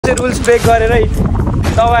rules brake गरेर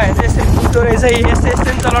तपाईहरु चाहिँ यसरी बुझ्दो रहेछ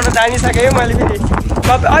यस्तो चलाउन जानिसके मैले फेरि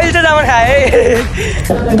अहिले चाहिँ जामा खाएँ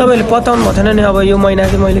तपाईले पताउनु भएको थिएन नि अब यो महिना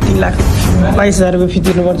चाहिँ मैले 3,22,000 रुपैयाँ फी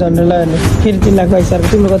तिर्नुपर्छ भनेर ल फेरि 3,22,000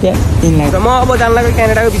 तिम्रो कति आयो 3 लाख म अब जान लाग्यो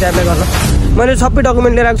क्यानाडाको भिजा एप्लाई गर्न मैले सबै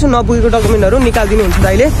डकुमेन्ट लिएर आएको छु नपुगेको डकुमेन्टहरु निकाल्दिनु हुन्छ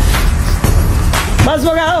अहिले बस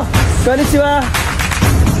बगा हो कनिचिवा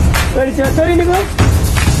छोरीनिको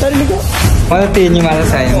मलाई त्यही निमाला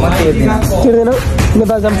चाहियो म तिर्दिन तिर्दैनौ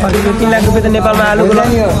नेपाल जाम फर्कियो 3 लाख रुपैयाँ त नेपालमा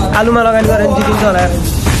आलुमा लगानी गरेर जितिन्छ होला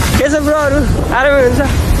के छ ब्रोहरु आरामै हुन्छ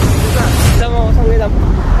जाम सँगै जाम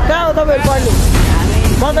कहाँ हो तपाईहरु पढ्नु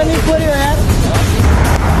म त नि कोरी हो यार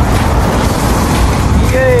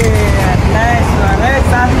ए नाइस वाले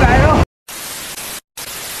साथ आयो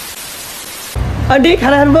अन्डी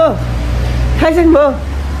खाना खानुभयो खाइसक्नुभयो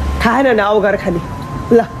खाएन नि आउ गरेर खाने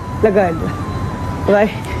ल गएन भाइ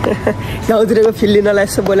गाउँतिरको फिल लिनलाई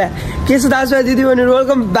यसो बोला के छ दाजुभाइ दिदीबहिनी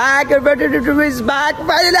वेलकम ब्याक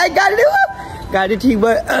गाडी ठिक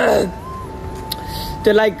भयो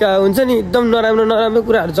त्यो लाइक हुन्छ नि एकदम नराम्रो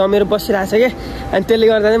कुराहरू जमेर बसिरहेको छ क्या अनि त्यसले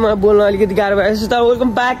गर्दा चाहिँ मलाई बोल्न अलिकति गाह्रो भयो तर वेलकम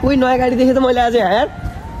ब्याक उही नयाँ गाडी देखेँ त मैले आज यार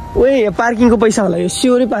उही पार्किङको पैसा होला यो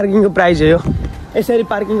स्योरै पार्किङको प्राइस हो यो यसरी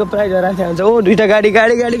पार्किङको प्राइस राखेको हुन्छ ओ दुईटा गाडी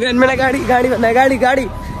भन्दा गाडी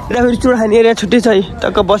र फेरि चुडा खाने एरिया छुट्टै छ है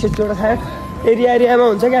टक्क बसे चुडा खायो एरियामा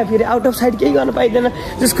हुन्छ क्या फेरि आउट अफ साइड केही गर्न पाइँदैन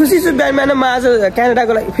जस खुसी छु बिहानमा आज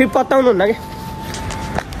क्यानाडाको लागि फेरि पत्ताउनु हुन्न कि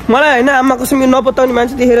मलाई होइन आमा कसम यो नपत्ताउने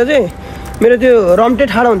मान्छे देखेर चाहिँ मेरो त्यो रम्टे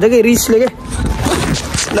ठाडो हुन्छ कि रिसले के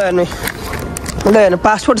ल हेर्नु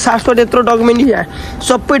पासपोर्ट यत्रो डकुमेन्ट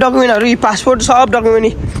सबै डकुमेन्टहरू passport sub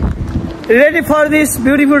document ready for this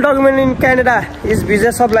beautiful document in Canada is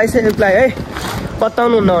visa sub licence apply है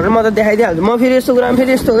पत्ताउनु हुन्न भनेर म त देखाइदिइहाल्छु म फेरि यस्तो कुरामा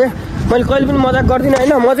फेरि यस्तो हो क्या मैले कहिले पनि मजाक गर्दिनँ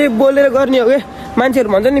होइन म चाहिँ बोलेर गर्ने हो क्या मान्छेहरू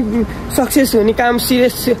भन्छ नि सक्सेस हुने काम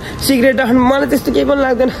सिक्रेट राख्नु मलाई त्यस्तो केही पनि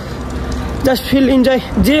लाग्दैन जस्ट फिल इन्जोय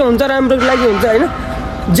जे हुन्छ राम्रोको लागि हुन्छ होइन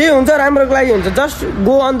जे हुन्छ राम्रोको लागि हुन्छ just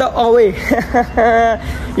go on the away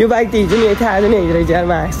यो बाइक त हिजो नि थिएँ आज नि हिजो रहेछ यार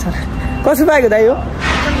माया छ कसो बाइक हो दाइ हो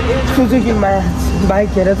सुजुकी बाइक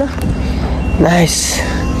हेर त नाइस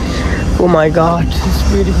ओ माई गड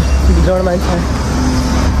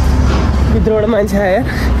भित्रबाट मान्छे आयो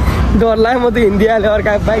डर लाग्यो म त हिँड्दै हालेँ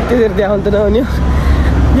अर्का बाइक त्यसरी देखाउनु त नहुने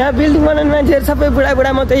यहाँ बिल्डिङ बनाउने मान्छेहरू सबै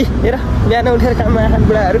बुढा मात्रै हेर बिहान उठेर काममा आएको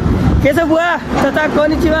बुढाहरू के छ बुवा तता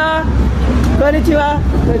कनिचिवा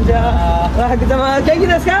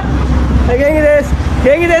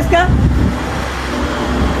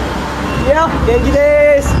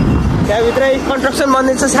त्यहाँभित्रै कन्स्ट्रक्सन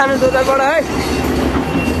बन्दैछ सानो दोकानबाट है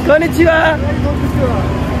कनिचिवा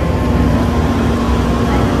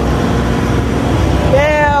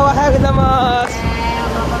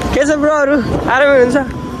के छ ब्रोहरु आरामै हुन्छ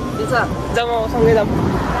जाम सँगै जाम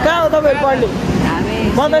कहाँ हो तपाईँहरू पढ्ने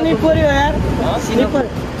म त नि कोरी हो यार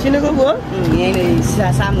चिनेको हो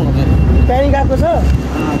त्यहाँदेखि गएको छ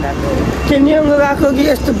के नियमको गएको कि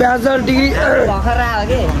यस्तो ब्याचलर डिग्री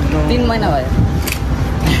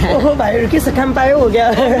ओहो भाइहरू के छ काम पायो हो क्या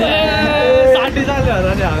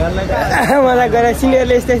मलाई गएर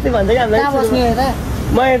सिनियरले यस्तै भन्छ कि हामीलाई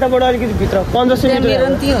म यताबाट अलिकति भित्र 1500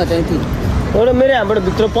 मिटर मेरो यहाँबाट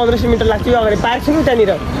भित्र 1500 मिटर लाग्छ यो अगाडि पार्क छ नि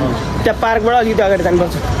त्यहाँनिर त्यहाँ पार्कबाट अलिकति अगाडि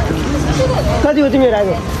जानुपर्छ कति हो तिमीहरू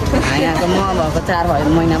आएको म भएको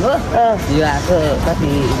 4 महिना भयो यो आएको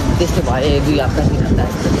कति त्यस्तो भयो 2 हप्ता 3 हप्ता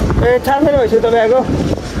ए 4 महिना भइसक्यो तपाईँ आएको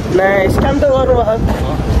नाइस काम त गर्नुभयो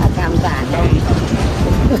काम त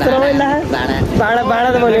भाडा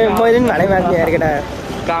त मैले पनि भाडै माग्ने यार केटा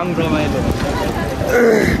काम रमाइलो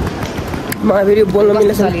म फेरि बोल्न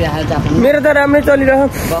मिल्छ मेरो त राम्रै चलिरह्यो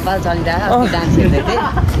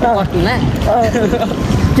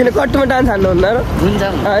किन कट्टुमा डान्स हान्नुहुन्न र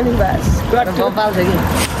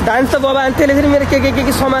डान्स त बाबा त्यसले फेरि मेरो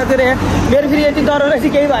के समातेर यहाँ मेरो फेरि यति डर रहेछ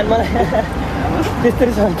केही भएन मलाई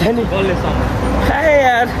त्यस्तरी सम्झ नि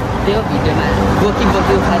यार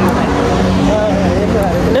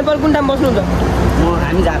नेपाल कुन टाइम बस्नुहुन्छ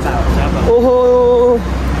ओहो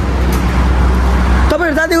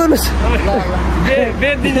तपाईँहरू जाँदै गर्नुहोस्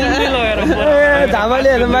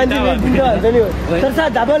झापालेहरू मान्छे बेचिन्छ भन्छ नि हो तर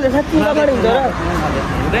साथ झापाले साँच्ची अगाडि हुन्छ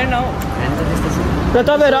र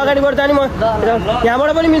तपाईँहरू अगाडिबाट जाने म यहाँबाट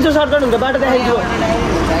पनि मिल्छ सर्टकट हुन्छ बाटो देखाइदिन्छु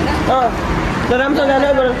ल राम्रोसँग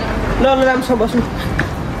जानु ल राम्रोसँग बस्नु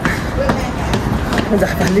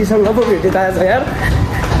झापालीसँग पो भेटेँ ताजा छ यार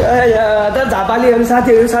झापालीहरू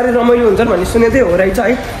साथीहरू साह्रै रमाइलो हुन्छन् भन्ने सुनेको थिएँ हो रहेछ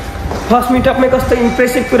है फर्स्ट मिटअपमै कस्तो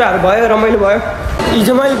इम्प्रेसिभ कुराहरू भयो रमाइलो भयो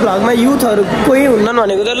हिजो मैले भ्लगमा युथहरू कोही हुन्नन्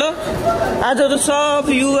भनेको त ल आज त सब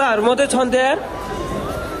युवाहरू मात्रै छन् त्यहाँ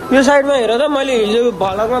यो साइडमा हेर त मैले हिजो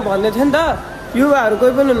भ्लगमा भन्दै थिएँ नि त युवाहरू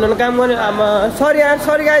कोही पनि हुनुहुन्न काम गर्ने सरी यार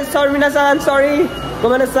सरी गाइस शर्मिना सान सरी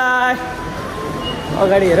गोमन साय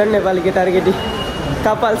अगाडि हेर नेपाली केटाहरू केटी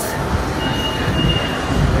कपाल्स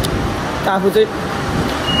आफू चाहिँ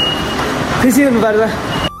खुसी हुनुपर्छ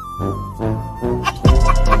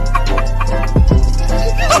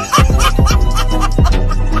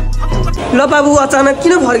ल बाबु अचानक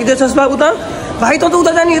किन फर्किँदैछस् बाबु त भाइ त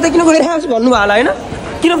उता जाने यता किन गइरहेको भन्नुभयो होला होइन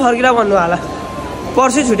किन फर्किरहेको भन्नुभयो होला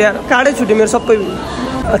पर्सै छुट्यो कार्डै छुट्यो मेरो सबै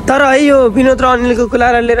तर है यो विनोद र अनिलको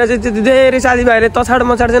कुरालाई लिएर चाहिँ त्यो धेरै साथीभाइले तछाड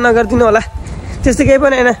मछाड चाहिँ नगरिदिनु होला त्यस्तो केही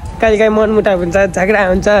पनि होइन कहिलेकाहीँ मनमुटाव हुन्छ झगडा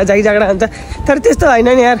हुन्छ झगडा हुन्छ तर त्यस्तो होइन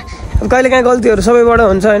नि यार कहिलेकाहीँ गल्तीहरू सबैबाट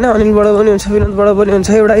हुन्छ होइन अनिलबाट पनि हुन्छ विनोदबाट पनि हुन्छ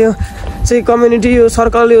एउटा यो चाहिँ कम्युनिटी यो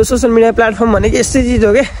सर्कल यो सोसियल मिडिया प्लेटफर्म भनेको यस्तै चिज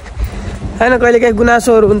हो क्या होइन कहिलेकाहीँ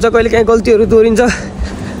गुनासोहरू हुन्छ कहिलेकाहीँ गल्तीहरू दोहोरिन्छ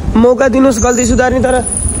मौका दिनुहोस् गल्ती सुधार्ने तर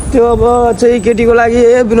त्यो अब चाहिँ केटीको लागि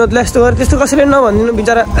विनोदलाई यस्तो गरेर त्यस्तो कसैले नभनिदिनु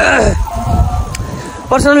बिचरा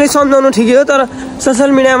पर्सनली सम्झाउनु ठिकै हो तर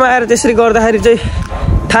सोसियल मिडियामा आएर त्यसरी गर्दाखेरि चाहिँ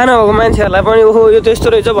थाहा नभएको मान्छेहरूलाई पनि ओहो यो त यस्तो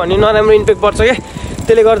रहेछ भन्ने नराम्रो इम्प्याक्ट पर्छ क्या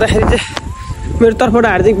त्यसले गर्दाखेरि चाहिँ मेरो तर्फबाट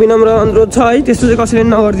हार्दिक विनम्र अनुरोध छ है त्यस्तो चाहिँ कसैले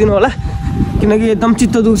नगरिदिनु होला किनकि एकदम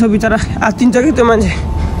चित्त दुख्छ बिचरा आत्तिन्छ कि त्यो मान्छे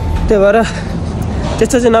त्यही भएर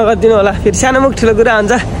त्यस्तो चाहिँ नगरिदिनु होला फेरि सानो मुख ठुलो कुरा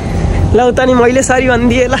हुन्छ ल उता नि मैले सरी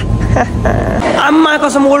भनिदिएँ ल आम्मा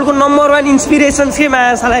कसम वर्ल्डको नम्बर 1 इन्सपिरेसन के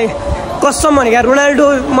माछालाई कसम भनेको रोनाल्डो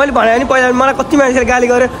मैले भने नि पहिला मलाई कति मान्छेले गाली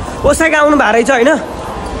गर्यो ओसाका आउनु भएको रहेछ होइन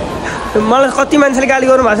मलाई कति मान्छेले गाली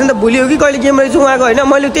गर्नु भएको छ नि त भुलियो कि कहिले गेम रहेछ उहाँको होइन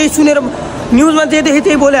मैले त्यही सुनेर न्युजमा त्यही देखेँ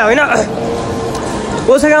त्यही बोले होइन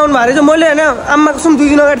ओसाका आउनु भएको रहेछ मैले होइन आम्मा कसम 2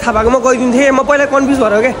 दिन अगाडि थाहा भएको म गइदिन्थेँ म पहिला कन्फ्युज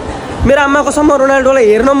भएर क्या मेरो आम्मा कसम म रोनाल्डोलाई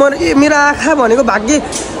हेर्न मेरो आँखा भनेको भाग्य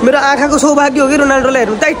मेरो आँखाको सौभाग्य हो कि रोनाल्डोलाई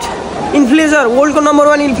हेर्नु टाइट इन्फ्लुएन्सर वर्ल्डको नम्बर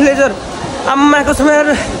 1 इन्फ्लुएन्सर आम्मा कसम यार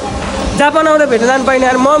जापान आउँदा भेट्न जानु पाइनँ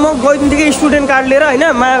यार म गइदिन्थेँ कि स्टुडेन्ट कार्ड लिएर होइन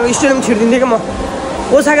स्टुडेन्ट छिर्दिन्थेँ कि म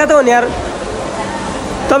ओसाका त हो नि यार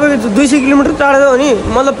तपाईँको 200 किलोमिटर टाढा त हो नि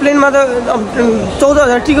मतलब प्लेनमा त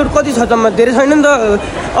 14,000 टिकट कति छ जम्मा धेरै छैन नि त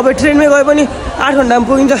अब ट्रेनमै गए पनि 8 घन्टामा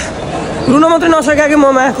पुगिन्छ रुन मात्रै नसकेँ कि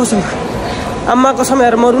म माया कसम आम्मा कसम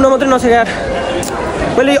यार म रुन मात्रै नसकेँ यार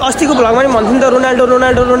मैले अस्तिको भ्लगमा नि भन्थेँ नि त रोनाल्डो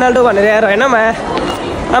रोनाल्डो रोनाल्डो भनेर यार होइन माया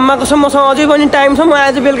आम्मा कसम मसँग अझै पनि टाइम छ म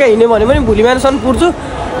आज बेलुका हिँड्यो भने पनि भोलि बिहानसम्म पुग्छु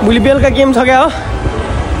भोलि बेलुका गेम छ क्या हो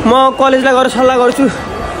म कलेजलाई गएर सल्लाह गर्छु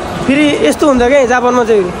फेरि यस्तो हुन्छ क्या जापानमा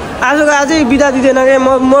चाहिँ आजको आजै बिदा दिँदैन क्या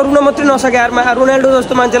म रुन मात्रै नसकेँ यार रोनाल्डो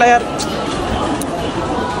जस्तो मान्छेलाई यार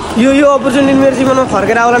यो अपर्च्युनिटी मेरो जीवनमा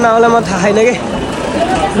फर्केर आउला नआउला म थाहा छैन कि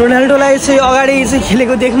रोनाल्डोलाई चाहिँ अगाडि चाहिँ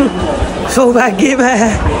खेलेको देख्नु सौभाग्यमा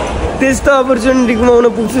त्यस्तो अपर्च्युनिटी गुमाउन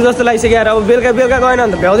पुग्छु जस्तो लागिसक्यो यार अब बेलुका गएन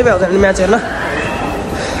भने त भ्याउँदैन म्याच हेर्न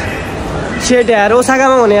सेट यार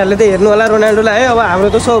ओसाकामा हुनेहरूले त हेर्नु होला रोनाल्डोलाई है अब हाम्रो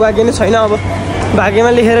त सौभाग्य नै छैन अब भाग्यमा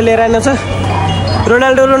लेखेर लिएर आएन छ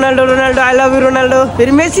Ronaldo Ronaldo Ronaldo I love you Ronaldo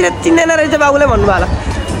फेरि मेसीले चिन्दैन रहेछ बाबुले भन्नुभयो होला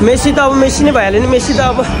मेसी त अब मेसी नै भइहाल्यो नि मेसी त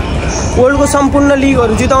अब वर्ल्डको सम्पूर्ण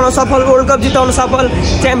लिगहरू जिताउन सफल वर्ल्ड कप जिताउन सफल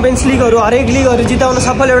च्याम्पियन्स लिगहरू हरेक लिगहरू जिताउन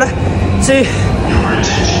सफल एउटा चाहिँ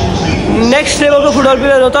नेक्स्ट लेभलको फुटबल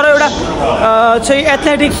प्लेयर हो तर एउटा चाहिँ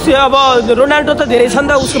एथलेटिक्स अब रोनाल्डो त धेरै छ नि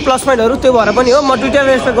त उसको प्लस पोइन्टहरू त्यो भएर पनि हो म दुइटै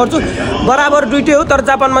रेस्पेक्ट गर्छु बराबर दुइटै हो तर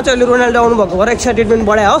जापानमा चाहिँ अहिले रोनाल्डो आउनुभएको भएर एक्साइटेडमेन्ट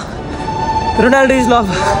बढायो हो रोनाल्डो इज लभ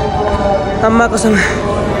आम्मा कसम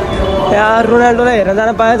यार रोनाल्डोलाई हेरेर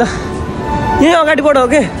जान पायो त यहीँ अगाडिबाट हो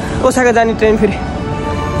कि ओसाका जाने ट्रेन फेरि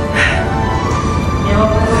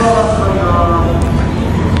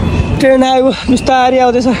ट्रेन आयो बिस्तारै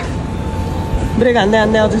आउँदैछ ब्रेक हान्दै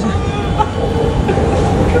आउँदैछ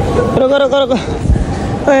रोक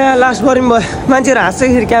यहाँ लास्ट गर्मी भयो मान्छेहरू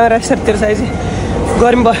हाँस्दाखेरि क्यामेरा यसरी साइज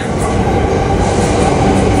गर्मी भयो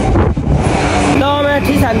ल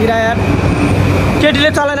ठिक हान्दिरह यार केटीले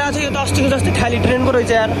चलाइरहेको छ यो त अस्तिको जस्तै खाली ट्रेन पो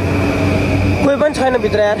रहेछ यार कोही पनि छैन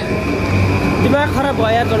भित्र यार दिमाग खराब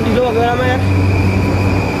भयो यार झन् ढिलो भएको बेलामा यार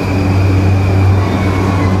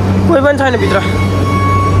कोही पनि छैन भित्र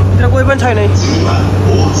कोही पनि छैन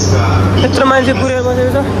यत्रो मान्छे पुरेर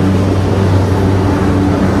बसेको छ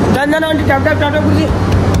जान अन्टी ट्याप कुर्सी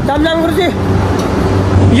जाम कुर्सी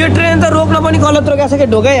यो ट्रेन त रोक्न पनि गलत रोकेको छ कि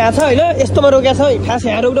ढोका यहाँ छ होइन यस्तोमा रोकेको छ है खास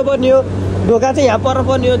यहाँ रोक्नु पर्ने हो ढोका चाहिँ यहाँ पर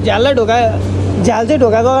पर्ने हो झ्याल चाहिँ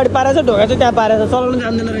ढोकाको अगाडि पारेको छ ढोका चाहिँ त्यहाँ पारेको छ चलाउनु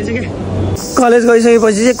जान्दैन रहेछ क्या कलेज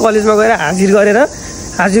गइसकेपछि चाहिँ कलेजमा गएर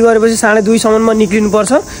हाजिर गरेपछि 2:30 म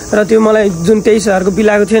निक्लिनुपर्छ र त्यो मलाई जुन 23,000को बिल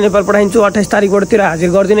आएको थियो नेपाल पठाइन्छु 28 तारिकबाट तिर हाजिर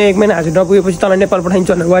गर्दिनँ 1 महिना हाजिर नपुगेपछि तँलाई नेपाल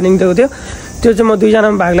पठाइन्छु भनेर वार्निङ दिएको थियो त्यो चाहिँ म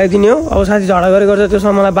 2जनामा भाग लगाइदिने हो अब साथी झगडा गर्छ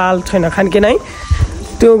त्योसँग मलाई बाल छैन खानके नै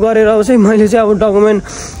त्यो गरेर चाहिँ मैले चाहिँ अब डकुमेन्ट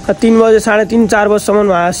 3 बजे 3:30 4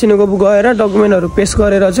 बजेसम्म सिनेगोपु गएर डकुमेन्टहरू पेस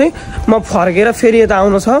गरेर चाहिँ म फर्केर फेरि यता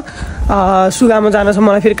आउनु छ सुगामा जानु छ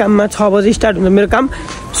मलाई फेरि काममा 6 बजे स्टार्ट हुन्छ मेरो काम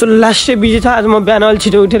सो लास्ट चाहिँ बिजी छ आज म बिहान अलि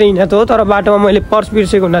छिटो उठेर हिँडेको त हो तर बाटोमा मैले पर्स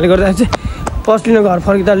बिर्सेको हुनाले गर्दा चाहिँ पर्स लिन घर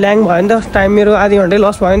फर्किँदा ल्याङ भयो नि त टाइम मेरो आधी घन्टै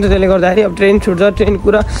लस भयो नि त त्यसले गर्दाखेरि अब ट्रेन छुट्छ ट्रेन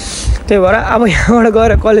कुरा त्यही भएर अब यहाँबाट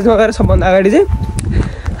गएर कलेजमा गएर सबभन्दा अगाडि चाहिँ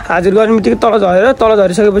हाजिर गर्ने बित्तिकै तल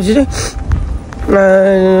झरिसकेपछि चाहिँ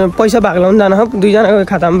पैसा भाग लाउनु जान हो 2 जनाको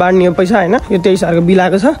खातामा बाँड्ने हो पैसा होइन यो 23,000को बिल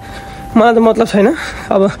आएको छ मलाई त मतलब छैन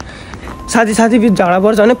अब साथी बिच झगडा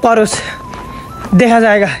पर्छ भने परोस् देखा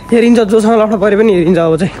जाएगा हेरिन्छ जोसँग लफडा परे पनि हेरिन्छ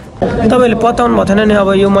अब चाहिँ तपाईँहरूले बताउनु भएको थिएन नि अब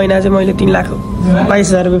यो महिना चाहिँ मैले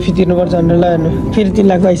 3,22,000 रुपियाँ फी तिर्नुपर्छ भनेर ल हेर्नु फेरि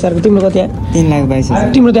 3,22,000 तिम्रो कति आयो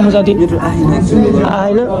 3,22,000 तिम्रो देखाउँछ ती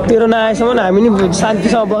आएन तेरो नआएसम्म हामी नि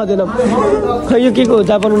शान्तिसँग बस्दैनौँ खै यो के को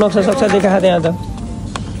जापानको नक्सा सक्सा देखाएको त्यहाँ त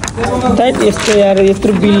त्यही यस्तो यार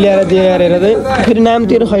यत्रो बिल ल्याएर दियो यार हेर चाहिँ फेरि नाम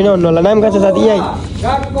तेरो छैन भन्नु होला नाम कहाँ छ साथी यही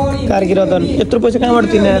कार्की रतन यत्रो पैसा कहाँबाट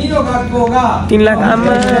तिर्ने यार 3 लाख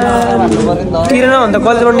आमा तिरेन भने त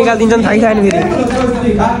कलेजबाट निकालिदिन्छ नि थाहै छैन फेरि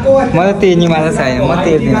म त तिर्नेमा छैन म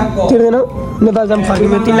तिर्दैनौ नेपाल जाम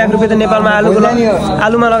फर्किनु 3 लाख रुपियाँ त नेपालमा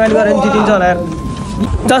आलुमा लगानी गरेर जितिन्छ होला यार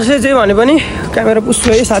जसले चाहिँ भने पनि क्यामेरा पुस्छु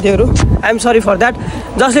है साथीहरू आइएम सरी फर द्याट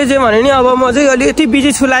जसले चाहिँ भने नि अब म चाहिँ अलि यति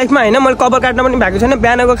बिजी छु लाइफमा होइन मैले कभर काट्न पनि भएको छैन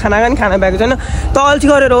बिहानको खाना भएको छैन त अल्छी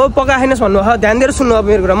गरेर हो पकाएनस् भन्नुभयो ध्यान दिएर सुन्नु अब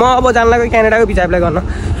मेरो कुरा म अब जान लाग्यो क्यानाडाको भिजा एप्लाई गर्न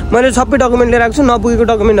मैले सबै डकुमेन्ट लिएर आएको छु नपुगेको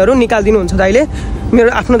डकुमेन्टहरू निकालिदिनुहुन्छ दाइले मेरो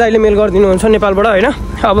आफ्नो दाइले मेल गरिदिनुहुन्छ नेपालबाट होइन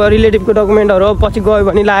अब रिलेटिभको डकुमेन्टहरू पछि गयो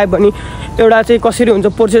भने लायो भने एउटा चाहिँ कसरी हुन्छ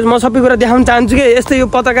प्रोसेस म सबै कुरा देखाउन चाहन्छु कि यस्तै यो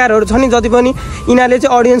पत्रकारहरू छ नि जति पनि यिनीहरूले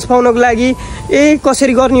चाहिँ अडियन्स पाउनको लागि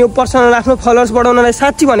कसरी गर्ने यो पर्सनल आफ्नो फलोवर्स बढाउनलाई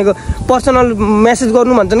साँच्ची भनेको पर्सनल मेसेज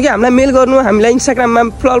गर्नु भन्छन् कि हामीलाई मेल गर्नु हामीलाई इन्स्टाग्राममा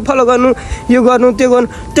फलो गर्नु यो गर्नु त्यो गर्नु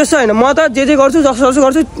त्यस्तो होइन म त जे गर्छु जसो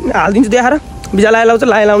गर्छु हालिदिन्छु देखाएर भिजा लाउँछ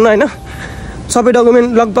लाउनु होइन सबै डकुमेन्ट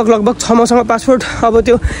लगभग छ मसँग पासपोर्ट अब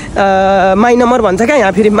त्यो माई नम्बर भन्छ क्या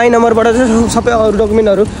यहाँ फेरि माई नम्बरबाट चाहिँ सबै अरू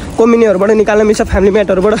डकुमेन्टहरू कम्युनीहरूबाट निकाल्न मिल्छ फ्यामिली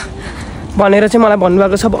म्याटरबाट भनेर चाहिँ मलाई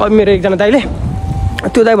भन्नुभएको छ अब मेरो एकजना दाइले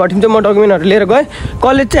त्यो दाइ भट्टिम चाहिँ म डकुमेन्टहरू लिएर गएँ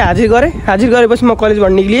कलेज चाहिँ हाजिर गरेपछि म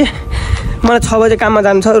कलेजबाट निक्लिएँ मलाई 6 बजे काममा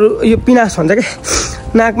जानु छ यो पिनास भन्छ क्या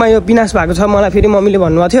नाकमा यो पिनास भएको छ मलाई फेरि मम्मीले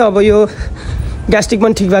भन्नुभएको थियो अब यो ग्यास्ट्रिक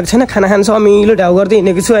पनि ठिक भएको छैन खाना खान्छ अमिलो ढ्याउ गर्दै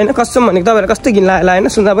हिँडेको छु होइन कसम भनेको तपाईँहरू कस्तो घिन लाग्यो होइन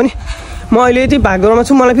सुन्दा पनि म अहिले यति भागदौडमा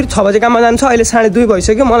छु मलाई फेरि 6 बजे काममा जान्छ अहिले 2:30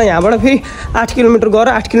 भइसक्यो मलाई यहाँबाट फेरि 8 किलोमिटर गएर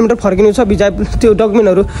 8 किलोमिटर फर्किनु छ भिजा त्यो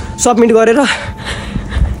डकुमेन्टहरू सब्मिट गरेर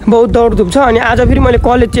बहुत दौडधुप छ अनि आज फेरि मैले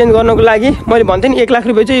कलेज चेन्ज गर्नको लागि मैले भन्थेँ नि 1 लाख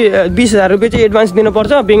रुपियाँ चाहिँ 20,000 रुपियाँ चाहिँ एडभान्स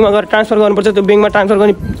दिनुपर्छ ब्याङ्कमा गएर ट्रान्सफर गर्नुपर्छ त्यो ब्याङ्कमा ट्रान्सफर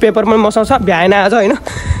गर्ने पेपर पनि मसँग छ भ्याएन आज होइन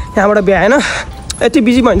यहाँबाट भ्याएन यति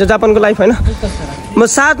बिजी भइन्छ जापानको लाइफ होइन म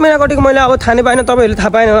 7 महिना कटेको मैले अब थाहा नै पाएन तपाईँहरूले थाहा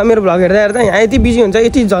पाएन होला मेरो भ्लग हेर्दा यहाँ यति बिजी हुन्छ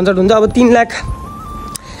यति झन्झट हुन्छ अब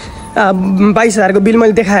 3,22,000 को बिल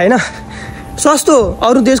मैले देखाएँ होइन सस्तो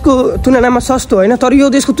अरू देशको तुलनामा सस्तो होइन तर यो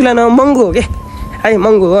देशको तुलनामा महँगो हो क्या है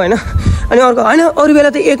महँगो हो होइन अनि अर्को होइन अरू बेला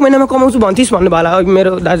त 1 महिनामा कमाउँछु भन्थिस् भन्नुभयो होला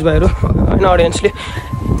मेरो दाजुभाइहरू होइन अडियन्सले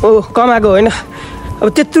हो कमाएको होइन अब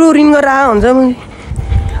त्यत्रो ऋण गरेर हुन्छ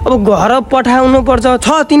अब घर पठाउनु पर्छ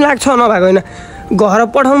 3 लाख छ नभएको होइन घर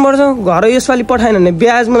पठाउनु पर्छ घर यसपालि पठाएन भने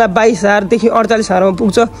ब्याज मलाई 22,000 देखि 48,000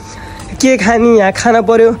 पुग्छ के खाने यहाँ खाना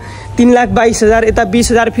पर्यो 3,22,000 यता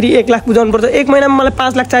 20,000 फेरि 1 लाख बुझाउनु पर्छ 1 महिनामा मलाई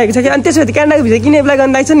 5 लाख चाहिएको छ कि अनि त्यसपछि क्यानाडाको भिजा किन एप्लाई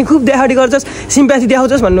गर्न लाग्छ नि खुब देखाडी गर्छस् सिम्प्याथी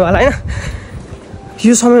देखाउँछस् भन्नु होला होइन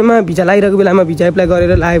यो समयमा भिजा लगाइरहेको बेलामा भिजा एप्लाई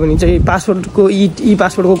गरेर लाग्यो भने चाहिँ पासपोर्टको ई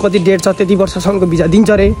पासपोर्टको कति डेट छ त्यति वर्षसम्मको भिजा दिन्छ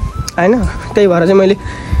अरे होइन त्यही भएर चाहिँ मैले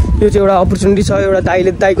यो चाहिँ एउटा अपर्च्युनिटी छ एउटा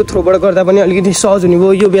दाइको थ्रोबाट गर्दा पनि अलिकति सहज हुने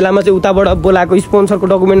भयो यो बेलामा चाहिँ उताबाट बोलाएको स्पोन्सरको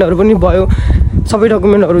डकुमेन्टहरू पनि भयो सबै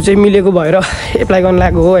डकुमेन्टहरू चाहिँ मिलेको भएर एप्लाई गर्न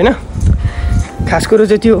लागेको हो होइन खास कुरो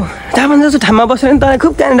चाहिँ त्यो जापान जस्तो ठाउँमा बसेर नि तपाईँ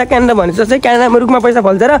खुब क्यानाडा भनेपछि चाहिँ क्यानाडामा रुखमा पैसा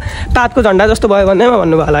फल्छ र तातको झन्डा जस्तो भयो भन्दैमा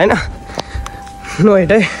भन्नुभयो होला होइन नो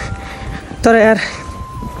हेट है तर यार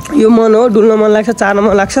यो मन हो डुल्न मन लाग्छ चार्न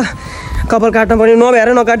मन लाग्छ कपाल काट्न पनि नभ्याएर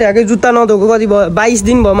नकाटेको जुत्ता नधोएको कति भयो 22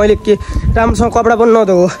 दिन भयो मैले के राम्रोसँग कपडा पनि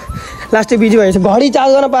नधोएको लास्टै बिजी भएछ घडी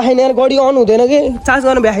चार्ज गर्न पाएन यार घडी अन हुँदैन कि चार्ज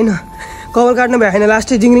गर्न भ्याएन कपाल काट्न भ्याएन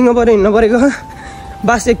लास्टै जिङ्रिङमा पऱ्यो हिँड्नु परेको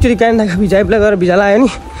बास एकचोटि क्यानाडाको भिजा एप्लाई गरेर भिजा लगायो नि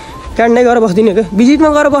क्यानाडै गएर बस्दिनँ क्या भिजिटमा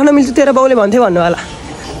गएर बस्न मिल्छ तेरो बाउले भन्थ्यो भन्नु होला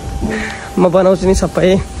म बनाउँछु नि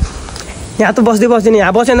सबै यहाँ त बस्दैन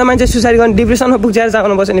यहाँ बसेन त मान्छे सुसाइड गर्ने डिप्रेसनमा पुग्छ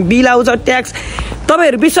जापानमा बस्यो भने बिल आउँछ ट्याक्स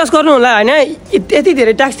तपाईँहरू विश्वास गर्नु होला होइन यति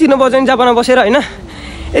धेरै ट्याक्स तिर्नुपर्छ नि जापानमा बसेर होइन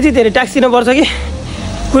यति धेरै ट्याक्स तिर्नुपर्छ कि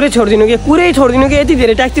कुरै छोडिदिनु कि यति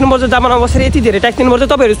धेरै ट्याक्स तिर्नुपर्छ जापानमा बसेर यति धेरै ट्याक्स तिर्नुपर्छ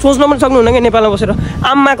तपाईँहरू सोच्न पनि सक्नुहुन्न कि नेपालमा बसेर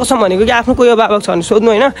आम्मा कसम भनेको कि आफ्नो कोही बाबा छ भने सोध्नु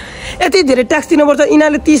होइन यति धेरै ट्याक्स तिर्नुपर्छ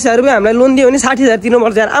यिनीहरूले 30,000 रुपियाँ हामीलाई लोन दियो भने 60,000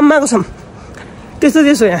 तिर्नुपर्छ यार आम्मा कसम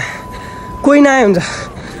त्यस्तो यहाँ कोही नआए हुन्छ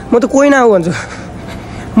म त कोही नआऊ भन्छु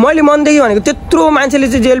मैले मनदेखि भनेको त्यत्रो मान्छेले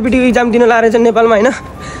चाहिँ जेएलपिटी इक्जाम दिन लाएर चाहिँ नेपालमा होइन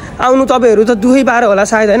आउनु तपाईँहरू त दुःखै पाएर होला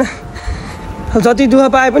सायद होइन जति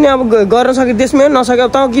दुःख पाए पनि अब गर्न सके त्यसमै नसके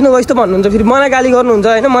त किन यस्तो भन्नुहुन्छ फेरि मलाई गाली गर्नुहुन्छ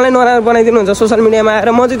होइन मलाई नराम्रो बनाइदिनुहुन्छ सोसियल मिडियामा आएर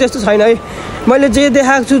म चाहिँ त्यस्तो छैन है मैले जे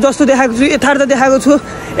देखाएको छु जस्तो देखाएको छु यथार्थ देखाएको छु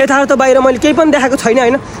यथार्थ बाहिर मैले केही पनि देखाएको छैन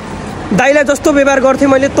होइन दाइलाई जस्तो व्यवहार गर्थेँ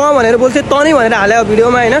मैले त भनेर बोल्थेँ त नै भनेर हालेँ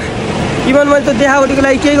भिडियोमा होइन इभन मैले त देखावटीको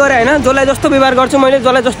लागि केही गरेँ होइन जसलाई जस्तो व्यवहार गर्छु मैले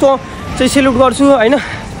जसलाई जस्तो चाहिँ सेल्युट गर्छु होइन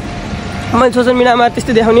मैले सोसियल मिडियामा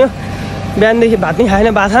त्यस्तै देखाउने हो बिहानदेखि भात पनि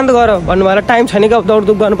खाएन भात खान त गर भन्नुभएर टाइम छैन कि अब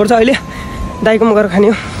दौडधुप गर्नुपर्छ अहिले दाइकोमा गएर खाने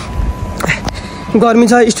हो गर्मी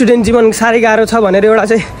छ स्टुडेन्ट जीवन साह्रै गाह्रो छ भनेर एउटा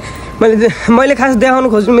चाहिँ मैले खास देखाउनु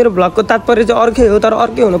खोज्नु मेरो भ्लगको तात्पर्य चाहिँ अर्कै हो तर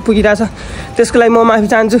अर्कै हुन पुगिरहेछ त्यसको लागि म माफी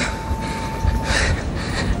चाहन्छु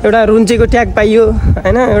एउटा रुन्चेको ट्याग पाइयो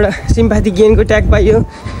होइन एउटा सिम्प्याथी गेनको ट्याग पाइयो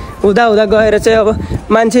हुँदा गएर चाहिँ अब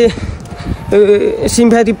मान्छे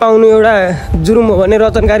सिम्प्याथी पाउनु एउटा जुरुम हो भने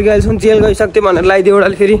रचनकारी अहिलेसम्म जेल गइसक्थ्यो भनेर लगाइदियो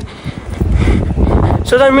एउटाले फेरि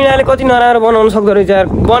सोसियल मिडियाले कति नराम्रो बनाउनु सक्दो रहेछ यार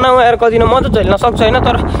बनाऊ यार कति न म त झेल्न सक्छु होइन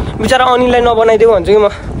तर बिचरा अनिललाई नबनाइदियो भन्छु कि म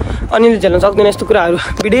अनिलले झेल्न सक्दैन यस्तो कुराहरू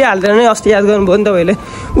भिडियो हाल्दैन नै अस्ति याद गर्नुभयो नि तपाईँहरूले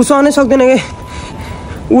ऊ सहनै सक्दैन कि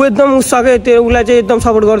ऊ एकदम सके त्यो उसलाई चाहिँ एकदम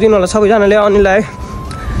सपोर्ट गरिदिनु होला सबैजनाले अनिललाई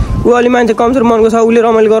ऊ अलि मान्छे कमजोर मनको छ उसले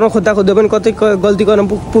रमाइलो गर्न खोज्दा पनि कतै गल्ती गर्न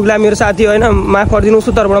पुग्ला मेरो साथी होइन माफ गरिदिनु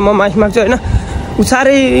उसको तर्फबाट म माफी माग्छु होइन ऊ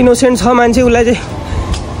साह्रै इनोसेन्ट छ मान्छे उसलाई चाहिँ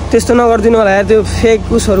त्यस्तो नगरिदिनु होला यार त्यो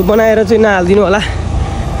फेक उसहरू बनाएर चाहिँ नहालिदिनु होला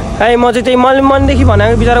है म चाहिँ त्यही मैले मनदेखि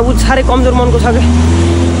भनेको बिचरा ऊ साह्रै कमजोर मनको छ कि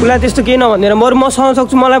उसलाई त्यस्तो केही नभनिदिएर म सहन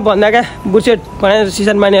सक्छु मलाई भन्दा क्या बुर्सेट भनेर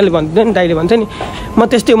सिजन मानियाले भन्थ्यो नि दाइले भन्छ नि म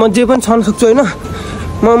त्यस्तै म जे पनि सहन सक्छु होइन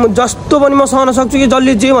म जस्तो पनि म सहन सक्छु कि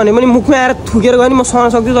जसले जे भने पनि मुखमा आएर थुकेर गयो नि म सहन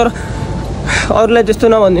सक्छु तर अरूलाई त्यस्तो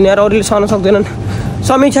नभनिदिनु यार अरूले सहन सक्दैनन्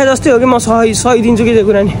समीक्षा जस्तै हो कि म सहिदिन्छु कि त्यो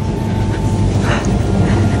कुरा नि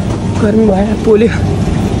गर्मी भयो पोल्यो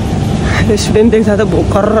स्टुडेन्ट देख्छ त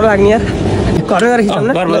भोकर लाग्ने यार घरमै गएर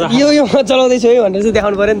यो म चलाउँदैछु है भनेर चाहिँ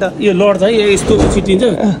देखाउनु पऱ्यो नि त यो लड्छ है यस्तो छिटिन्छ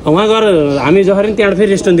उहाँ गएर हामी जसरी त्यहाँबाट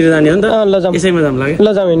फेरि रेस्टुरेन्टतिर जाने हो नि त ल जाउँ यसैमा जाऊँ लाग्यो ल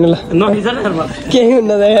जाउँ हिँड्नु ल नखिच केही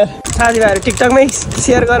हुन्न यार साथीभाइहरू टिकटकमै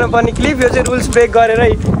सेयर गर्नुपर्ने क्लिप यो चाहिँ रुल्स ब्रेक गरेर है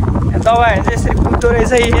दबाईहरू चाहिँ यसरी कुद्दो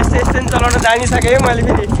रहेछ यस्तो यस्तो चलाउन जानिसकेँ है मैले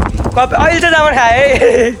फेरि कप अहिले चाहिँ जामा खाएँ है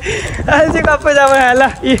अहिले चाहिँ कप्पै जामा खाएँ ल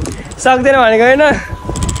यी सक्दैन भनेको होइन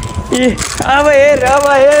यी अब हेर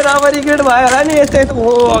रिग्रेट भयो होला नि यस्तो यस्तो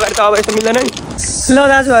हो अगाडि त अब यस्तो मिल्दैन नि ल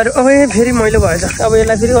दाजुभाइहरू अब फेरि मैलो भएछ अब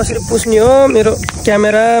यसलाई फेरि कसरी पुस्ने हो मेरो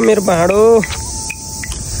क्यामेरा मेरो भाँडो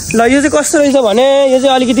ल यो चाहिँ कस्तो रहेछ भने यो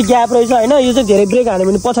चाहिँ अलिकति ग्याप रहेछ होइन यो चाहिँ धेरै ब्रेक हाल्यो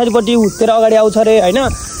भने पछाडिपट्टि हुत्तेर अगाडि आउँछ अरे होइन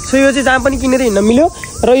सो यो चाहिँ जहाँ पनि किनेर हिँड्न मिल्यो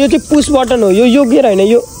र यो चाहिँ पुस बटन हो यो गियर होइन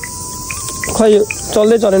यो खै यो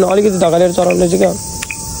चल्दै चलेन अलिकति धकालेर चलाउने चाहिँ क्या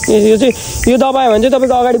यो चाहिँ यो दबायो भने चाहिँ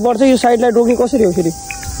तपाईँको अगाडि बढ्छ यो साइडलाई रोक्ने कसरी हो फेरि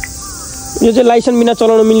यो चाहिँ लाइसेन्स बिना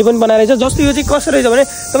चलाउन मिल्ने पनि बनाएर रहेछ जस्तो यो चाहिँ कस्तो रहेछ भने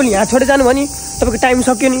तपाईँले यहाँ छोडेर जानु भने तपाईँको टाइम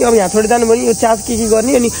सक्यो नि अब यहाँ छोडेर जानु भने यो चार्ज के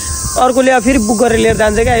गर्ने अनि अर्कोले अब फेरि बुक गरेर लिएर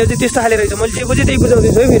जान्छ क्या यो चाहिँ त्यस्तो खाले रहेछ मैले जे बुझेँ त्यही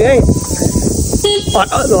बुझाउँदैछु है फेरि है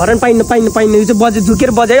हरन पाइन्न यो चाहिँ बजे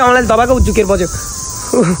झुकेर बज्यो है अनलाइन दबाएको झुकेर बज्यो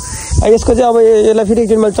यसको चाहिँ अब यसलाई फेरि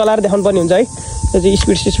एकदिन मैले चलाएर देखाउनु पर्ने हुन्छ है यो चाहिँ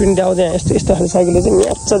स्पिड देखाउँछ यहाँ यस्तो खाले साइकलले चाहिँ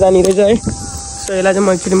म्याच जाने रहेछ है सो यसलाई चाहिँ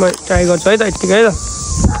मैले फेरि म ट्राई गर्छु है त यत्तिकै है त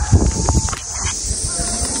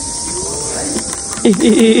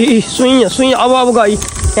सुई अब गएँ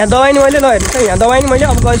यहाँ दबाई नि मैले ल हेर्नुहोस् है यहाँ दबाई नि मैले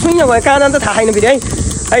अब गएँ सुई गएँ कहाँ जान्छ थाहा छैन फेरि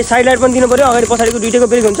है साइड लाइट पनि दिनु पऱ्यो अगाडि पछाडिको दुइटैको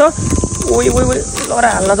ब्रेक हुन्छ ओइ लडा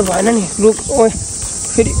हाल्न त भएन नि रुक ओइ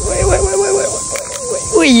फेरि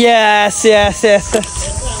यस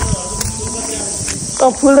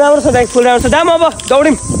फुल राम्रो छ ब्याग फुल राम्रो छ जाम अब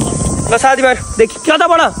दौड्यौँ ल साथीभाइदेखि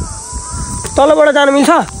कताबाट तलबाट जानु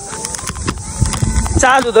मिल्छ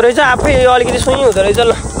चार्ज हुँदो रहेछ आफै अलिकति सुई हुँदो रहेछ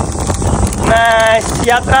ल नाइस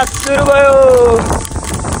यात्रा सुरु भयो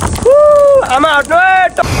आमा हट्नु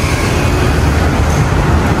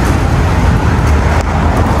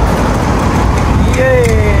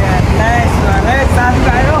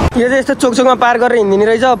यो चाहिँ यस्तो चोकचोकमा पार्क गरेर हिँड्दिने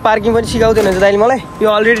रहेछ पार्किङ पनि सिकाउँदैन रहेछ दाइले मलाई यो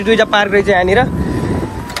अलरेडी दुईवटा पार्क रहेछ यहाँनिर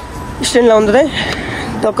स्ट्यान्ड लाउँदा चाहिँ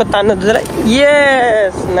टक्क तान्नु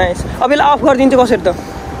यस नाइस अब यसलाई अफ गरिदिन्छु कसरी त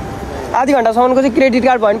आधी घन्टासम्मको चाहिँ क्रेडिट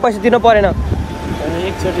कार्ड भयो भने पैसा तिर्नु परेन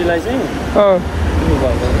एकचोटिलाई चाहिँ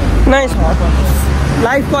नाइस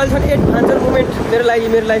लाइफको अहिलेसम्म 8 भान्चर मुभमेन्ट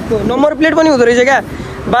मेरो लाइफको नम्बर प्लेट पनि हुँदो रहेछ क्या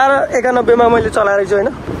 1291 मैले चलाएर छु होइन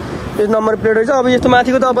यो नम्बर प्लेट रहेछ अब यस्तो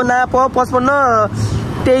माथिको त अब नाप 55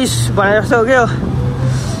 23 भने जस्तो हो क्या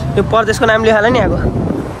यो प्रदेशको नाम लेखाला नि आएको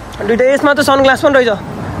दुइटा यसमा त सनग्लास पनि रहेछ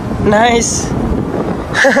नाइस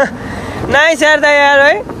नाइस यार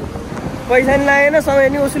है पैसा नि लागेन समय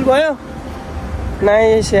नि वसुल भयो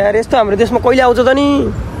नाइस यार यस्तो हाम्रो देशमा कहिले आउँछ त नि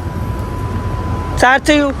चार्ज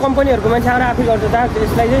चाहिँ कम्पनीहरूको मान्छे आएर आफै गर्छ चार्ज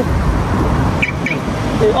यसलाई चाहिँ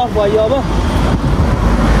अफ भयो अब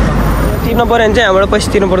तिर्नु पऱ्यो भने चाहिँ हामीबाट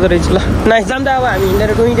पैसा तिर्नु पर्दो रहेछ ल नाइस जाम त अब हामी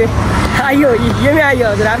हिँडेर गइँदै आइयो यमै आइयो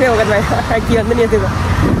हजुर आफै वखतमा के भन्छ नि यस्तो त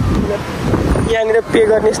यहाँनिर पे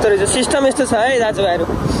गर्ने यस्तो रहेछ सिस्टम यस्तो छ है दाजुभाइहरू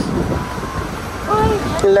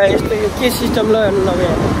ल यस्तो यो के सिस्टम ल हेर्नु नभए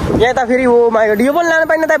यहाँ त फेरि हो माइगड यो पनि लानु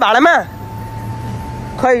पाइन्न त भाडामा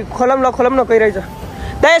खै खोलौँ न कोही रहेछ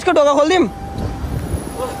दा यसको ढोका खोलिदिउँ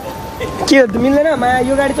के मिल्दैन माया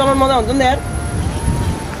यो गाडी चलाउनु मजा हुन्छ नि त यार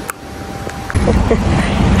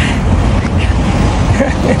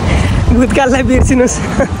भूतकाललाई बिर्सिनुहोस्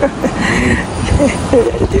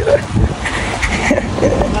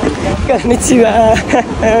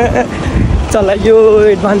चलाइयो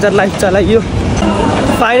एडभेन्चर लाइफ चलाइयो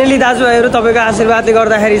फाइनली दाजुभाइहरू तपाईँको आशीर्वादले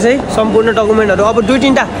गर्दाखेरि चाहिँ सम्पूर्ण डकुमेन्टहरू अब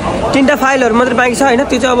तिनवटा फाइलहरू मात्रै बाँकी छ होइन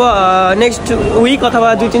त्यो चाहिँ अब नेक्स्ट विक अथवा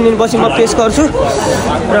 2-3 दिनपछि म पेस गर्छु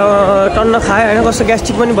र टन्न खाएँ होइन कस्तो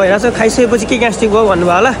ग्यास्ट्रिक पनि भइरहेको छ खाइसकेपछि के ग्यास्ट्रिक भयो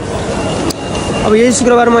भन्नुभयो होला अब यही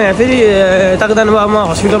शुक्रबार म यहाँ फेरि यताको जानुभयो म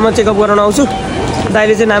हस्पिटलमा चेकअप गराउन आउँछु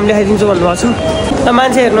दाइले चाहिँ नाम लेखाइदिन्छु भन्नुभएको छ त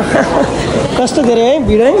मान्छे हेर्नु कस्तो धेरै है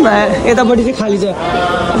भिड है यतापट्टि चाहिँ खाली छ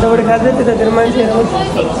यतापट्टि खाली छ त्यतातिर मान्छे हेर्नु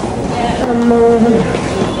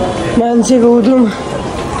मान्छेको उधुम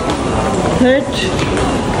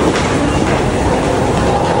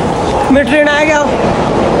मेरो ट्रेन आयो क्या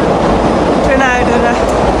ट्रेन आयो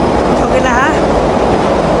ठोकेला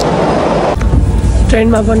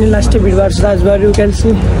ट्रेनमा पनि लास्टै भिडभाड छ दाजुभाइ यु क्यान सी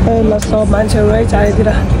ल सब मान्छेहरू है चारैतिर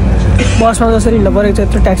बसमा जसरी हिँड्नु परेको छ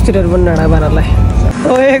यत्रो ट्याक्सीहरू पनि डाँडा बाह्रलाई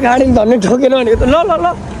ओ ए गाडी धन्ने ठोकेन भनेको त ल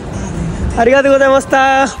हरिगातो गोजामस्ता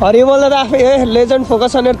हरियो बोल्दा त आफै है लेजेन्ड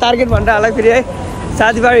फोकस अन टार्गेट भनेर होला फेरि है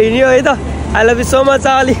साथीभाइ हिँड्यो है त I love you so much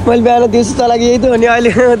अलि मैले बिहान दिउँसो चलाएको यही त हो नि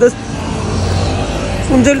अहिले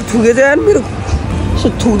कुन चाहिँ थुके चाहिँ मेरो यसो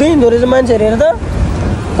थुक्दै हिँड्दो रहेछ मान्छेहरू हेर त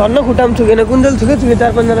धन्न खुट्टामा थुकेन कुन चाहिँ थुक्यो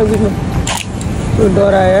 4-5जना बुझ्नु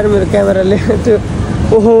डरायो यार मेरो क्यामेराले त्यो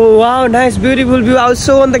ओहो wow nice beautiful view out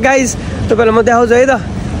so on the guys तपाईँलाई म देखाउँछु है त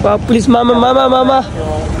प्लिज मामा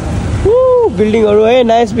बिल्डिङहरू है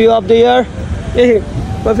nice view of the year ए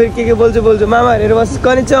म फेरि के बोल्छु मामा हेरेर बस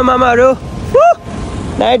कनिच मामाहरू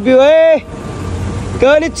नाइट भ्यू है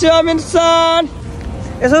कनिच मेन्सन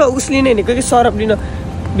यसो उस्लिने नि कि सरप लिन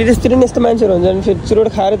विदेशतिर नि यस्तो मान्छेहरू हुन्छ नि फेरि चुरोट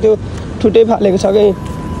खाएर त्यो ठुटै फालेको छ कि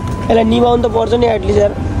यसलाई निभाउनु त पर्छ नि एटलिस्ट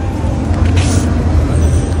यार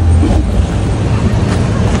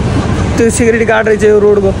त्यो सिक्युरिटी गार्ड रहेछ यो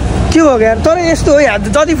रोडको के हो यार तर यस्तो हो यहाँ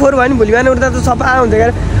जति फोहोर भयो नि भोलि बिहान उठ्दा त सफा हुन्छ क्या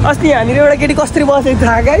अस्ति यहाँनिर एउटा केटी कसरी बसेको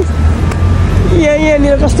थाहा गाइस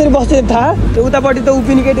यहाँनिर कसरी बसेको थाहा त्यो उतापट्टि त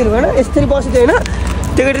उभिने केटीहरू भएन यसरी बसेको होइन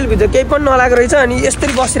त्यो केटीले भित्र केही पनि नलागेको रहेछ अनि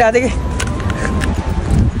यसरी बसिरहेको थियो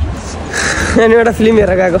कि अनि एउटा फिल्म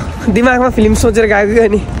हेरेर गएको दिमागमा फिल्म सोचेर गएको कि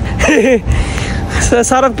अनि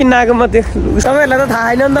सरप किन्न आएको म त्यो तपाईँहरूलाई त थाहा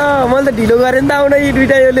छैन नि त मैले त ढिलो गरेँ नि त आउन यी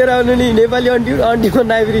दुइटा यो लिएर आउनु नि नेपाली अन्टी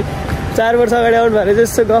भन्दा फेरि 4 वर्ष अगाडि आउनु भएको रहेछ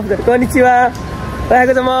यस्तो गफ कनिचिवा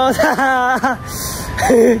राखेको छ म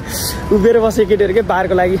उभिएर बसेँ केटीहरू के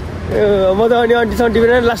बारको लागि म त अनि अन्टी सन्टी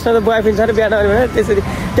पनि लास्टमा त बोयफ्रेन्ड छ र बिहान भने त्यसरी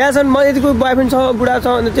त्यहाँसम्म म यतिको बोयफ्रेन्ड छ बुढा छ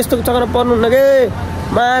भने त्यस्तो चक्कर पर्नुहुन्न के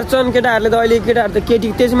मार्छन् केटाहरूले त अहिले केटाहरू त केटी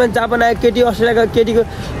त्यसमा जापान आएको केटी अस्ट्रेलियाको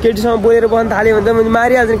केटीसँग बोलेर बस्न थाल्यो भने त मैले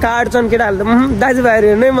मारिहाल्छ नि काट्छन् केटाहरूले त दाजुभाइहरू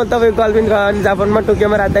हेर्नु है म तपाईँको गर्लफ्रेन्ड र अनि जापानमा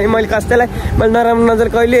टोकियोमा राख्दाखेरि मैले कसैलाई मैले नराम्रो नजर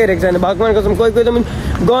कहिले हेरेको छैन भगवान्को कसम कोही त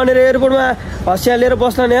गनेर एयरपोर्टमा हँसिया लिएर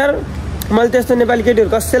बस्ला नि यार मैले त्यस्तो नेपाली केटीहरू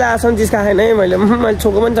कसैलाई आसन जिस्काएन है मैले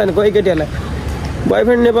छोएको पनि छैन कोही केटीहरूलाई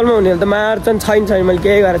बोयफ्रेन्ड नेपालमा हुनेहरू त मार्छन् छैन मैले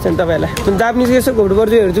केही गरेको छैन तपाईँहरूलाई जापानिज यसो घुट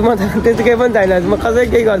पर्छु हेर्छु म त त्यस्तो केही पनि छैन म कसै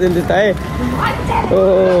केही गरिदिन्छु त्यस्तो है ओ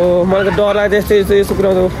मलाई त डर लाग्छ यस्तो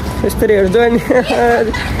कुरा यस्तरी हेर्छु अनि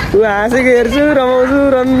ऊ हाँसेको हेर्छु रमाउँछु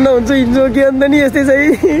रन्न हुन्छु हिँड्छु के अन्त नि यस्तै चाहिँ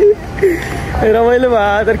रमाइलो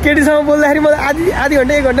भयो तर केटीसँग बोल्दाखेरि म आधी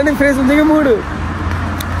घन्टा 1 घन्टा नै फ्रेस हुन्छ कि मुड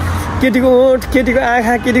केटीको ओठ केटीको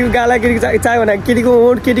आँखा केटीको गाला केटीको चाह्यो भने केटीको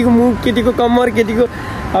ओठ केटीको मुख केटीको कम्मर केटीको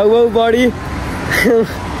हाउभाउ बडी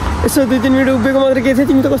यसो 2-3 मिनट उभिएको मात्र के थियो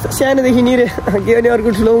तिमी त कस्तो सानोदेखि नि रे के भने अर्को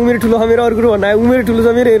ठुलो उमेर ठुलो मेरो अर्को भन्दा उमेर ठुलो छ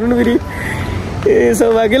मेरो हेर्नु फेरि ए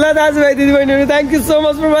सौभाग्य ल दाजुभाइ दिदीबहिनीहरू thank you so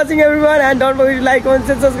much for watching everyone and don't forget like comment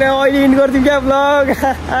share subscribe अहिले इन्ड गरिदिउँ क्या ब्लग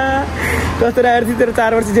कस्तो राखेर थियो तेरो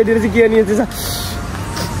 4 वर्ष जेठीहरू चाहिँ के अनि यो चाहिँ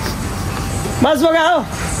मास बगा हो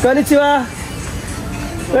कनिचिवा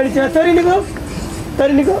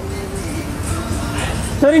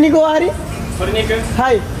तोरिनिको आरी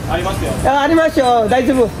हाई आरिमास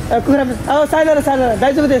दाइजुबु कुखुरामा अब सानो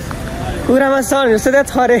दाइजुबु त्यस कुखुरामा सर सधैँ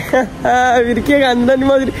थरे फेरि के खान्छ नि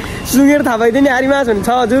म सुँगेर थाहा पाइदियो नि आरिमास भने 6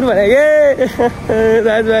 हजुर भने के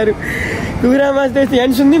दाजुभाइहरू कुखुरा मास त्यस्तै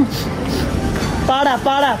यहाँ सुनिदिउँ पाडा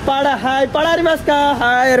पाडा पाडा हाई पडारी मासका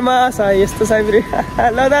हायर मास हाई यस्तो छ फेरि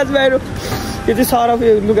ल दाजुभाइहरू यो चाहिँ सरफ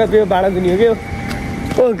यो लुगा पेयो भाडा दिने हो क्या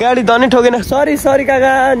ओ गाडी धनै ठोकेन सरी सरी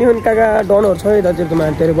काका निहुन काका डनहरू छ है दाजुहरू त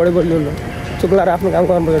मान्छेहरू बढी बढी ल्याउनु चुक्लाएर आफ्नो काम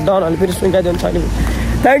गर्नुपर्छ डनहरूले फेरि सुन्काइदिनु छैन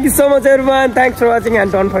thank you so much everyone thanks for watching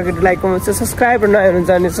and don't forget to like comment subscribe नयाँ हुनुहुन्छ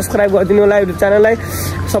भने सब्सक्राइब गरिदिनु होला युट्युब च्यानललाई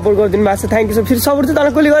सपोर्ट गरिदिनु भएको छ थ्याङ्क यू सो फेरि सपोर्ट चाहिँ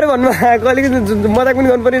तँलाई कसले गर्यो भन्नु अलिकति मजाक पनि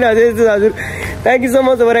गर्नु परिरहेको छ हजुर thank you so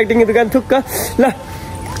much over एक्टिङको दुकान थुक्क ल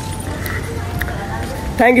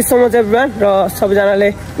thank you so much everyone र सबैजनाले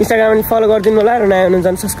इन्स्टाग्राममा पनि फलो गरिदिनु होला र नयाँ हुनुहुन्छ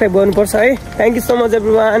भने सब्सक्राइब गर्नुपर्छ है thank you so much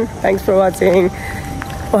everyone thanks for watching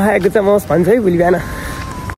आएको चाहिँ म भन्छु है भोलि बिहान